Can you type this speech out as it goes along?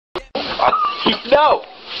No.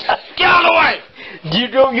 Get out of the way! You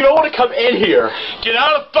don't want to come in here. Get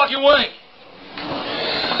out of the fucking way!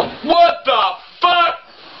 What the fuck?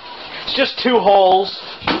 It's just 2 holes.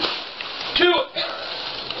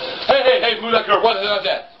 Hey, move that curve. What is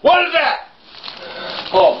that? What is that?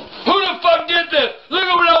 Oh, who the fuck did this? Look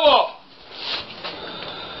over that wall.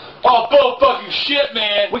 Oh, bull fucking shit,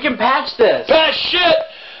 man. We can patch this. Bad shit.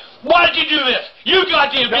 Why did you do this? You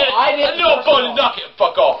goddamn No, bitch. I didn't. No, phone, knock it.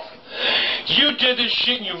 Fuck off. You did this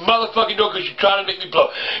shit and you motherfucking know because you're trying to make me blow.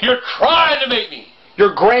 You're trying to make me.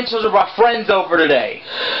 Your grandchildren brought friends over today.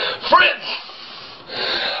 Friends.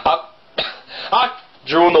 I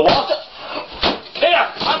Drew in the wall. Here,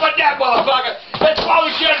 how about that, motherfucker? That's why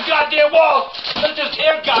we share the goddamn walls. Let's just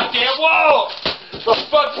tear goddamn walls. The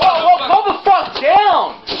fuck? Whoa, calm the fuck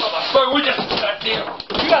down. Motherfucker, we just goddamn.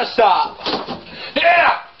 You gotta stop.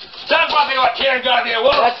 Yeah, that's what I think about tearing goddamn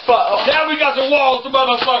walls. That's fuck. Now we got some walls to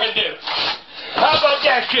motherfucking do. How about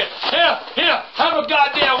that shit? Here, have a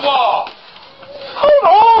goddamn wall. Hold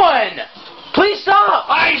on. Please stop.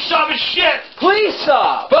 I ain't stopping shit. Please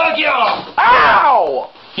stop. Fuck y'all.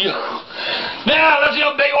 Ow. Now, let's see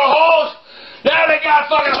how big more holes. Now they got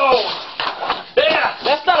fucking holes. Yeah.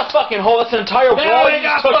 That's not a fucking hole. That's an entire Now wall they you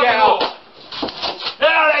got just took fucking out. holes.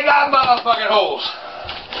 Now they got motherfucking holes.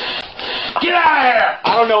 Get out of here.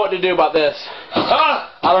 I don't know what to do about this. Huh?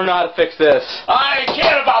 I don't know how to fix this. I ain't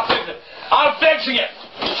caring about fixing it. I'm fixing it.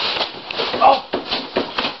 Oh.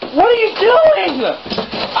 What are you doing?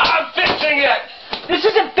 I'm fixing it. This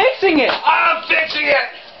isn't fixing it. I'm fixing it.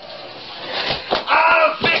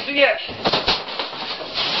 I'm fixing it.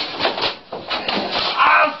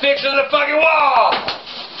 I'm fixing the fucking wall.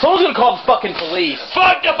 Someone's gonna call the fucking police.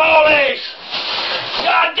 Fuck the police.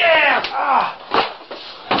 Goddamn.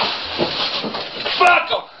 Fuck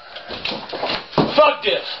them. Fuck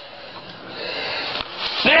this.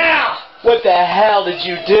 Now. What the hell did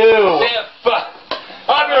you do? Damn, fuck.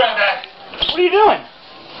 I'll be right back. What are you doing?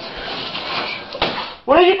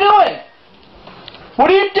 What are you doing?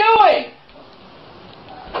 What are you doing?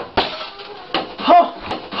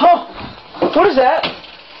 Huh? What is that?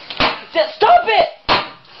 Stop it!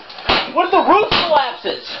 What if the roof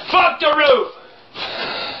collapses? Fuck the roof.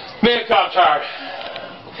 Man, I'm tired.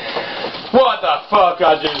 What the fuck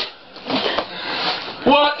I do?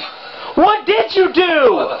 What did you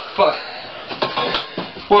do? What the fuck?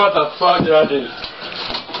 What the fuck did I do?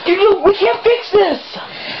 We can't fix this!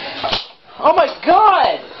 Oh my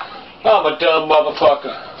god! I'm a dumb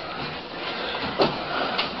motherfucker.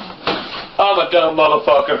 I'm a dumb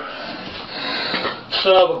motherfucker.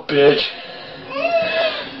 Son of a bitch.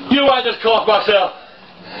 You know I just cost myself?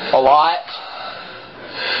 A lot.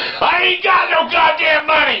 I ain't got no goddamn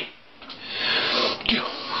money!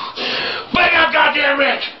 But I'm goddamn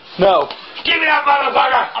rich! No. Give me that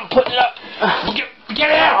motherfucker! I'm putting it up. Get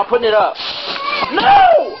it out! I'm putting it up.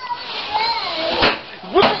 No!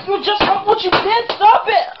 You just what you did? Stop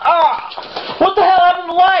it! What the hell happened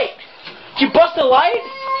to the light? Did you bust the light?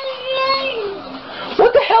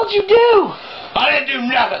 What the hell did you do? I didn't do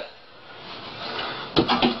nothing.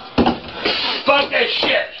 Fuck this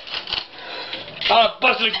shit. I'm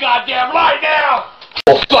busting the goddamn light now.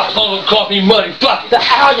 Oh fuck, someone cost me money. Fuck it.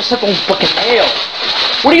 Ow, I just stepped on fucking nail.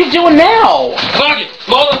 What are you doing now? Fuck it.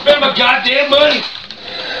 Mother spend my goddamn money.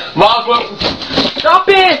 Might as well. Stop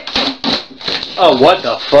it! Oh, what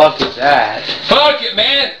the fuck is that? Fuck it,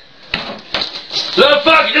 man. Look,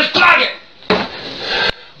 fuck it. Just fuck it.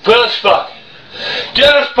 Just fuck it.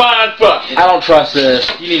 Just fine fuck it. I don't trust this.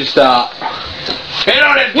 You need to stop. Hey,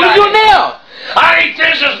 don't What are you doing now? I ain't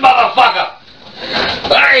finished this motherfucker.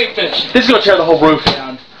 I ain't finished. This is gonna tear the whole roof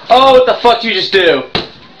down. Oh, what the fuck you just do?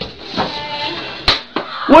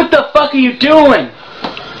 What the fuck are you doing?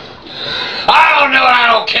 I don't know and I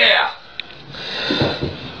don't care.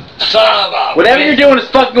 Son of a Whatever bitch. you're doing is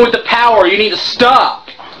fucking with the power. You need to stop.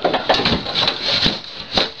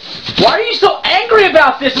 Why are you so angry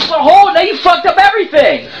about this? It's a hole. Now you fucked up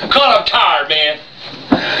everything. Cause I'm tired, man.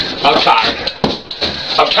 I'm tired.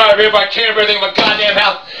 I'm tired of everybody tearing everything in my goddamn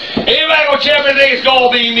house. Anybody gonna tear everything, it's gonna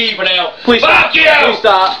be me for now. Please fuck stop. you! Please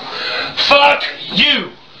stop. Fuck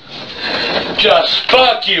you! Just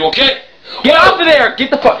fuck you, okay? Get off of there. Get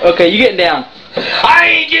the fuck. Okay, you getting down. I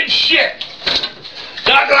ain't getting shit.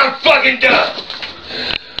 Not till I'm fucking done.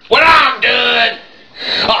 When I'm done,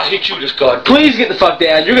 I'll hit you this gun. Please get the fuck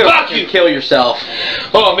down. You're gonna Fuck fucking you. kill yourself.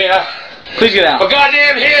 Oh man, Please get my out.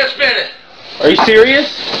 goddamn head's spinning. Are you serious?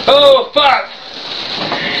 Oh fuck.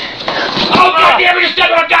 Oh goddamn it, you stuck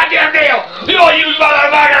on a goddamn nail. You don't use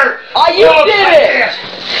motherfucker. You did it.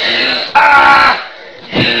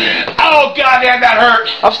 Oh goddamn, that hurt.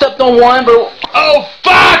 I've stepped on one, but Oh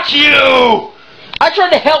fuck you. I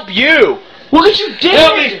tried to help you. Look what you did.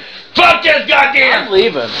 Help me. Fuck this goddamn. I'm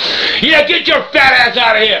leaving. Yeah, get your fat ass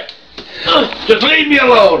out of here. Just leave me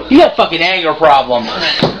alone. You got fucking anger problem.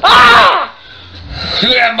 Ah! You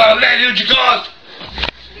have my lady what you caused.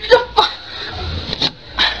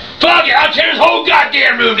 Fuck it, I'll tear this whole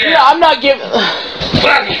goddamn room down. Yeah, I'm not giving.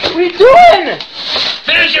 Fuck it. What are you doing?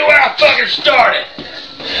 Finish it where I fucking started.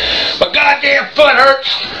 My goddamn foot hurts.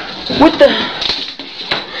 What the?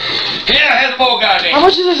 Yeah, have more goddamn. How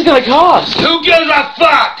much is this gonna cost? Who gives a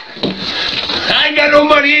fuck? I ain't got no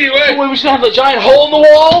money anyway. Wait, we just gonna have a giant hole in the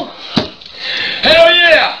wall? Hell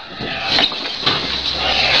yeah.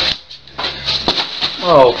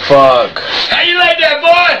 Oh fuck. How you like that,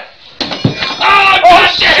 boy? Oh,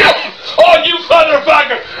 goddamn! Oh, you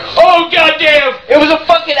motherfucker! Oh, goddamn! It was a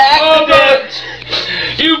fucking accident.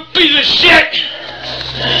 You piece of shit!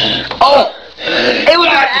 Oh, it was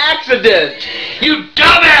an accident. You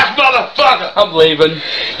dumbass motherfucker! I'm leaving.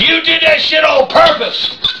 You did that shit on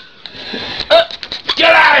purpose!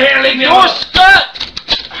 Get out of here, leave me You're alone! stuck.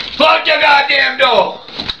 Fuck your goddamn door!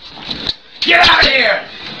 Get out of here!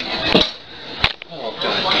 Oh,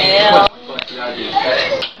 Yeah.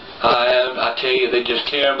 I tell you, they just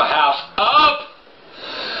tear my house up!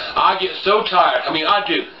 I get so tired. I mean, I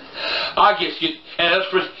do. I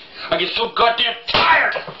get so goddamn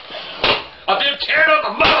tired of them tearing up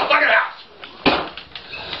a motherfucking house!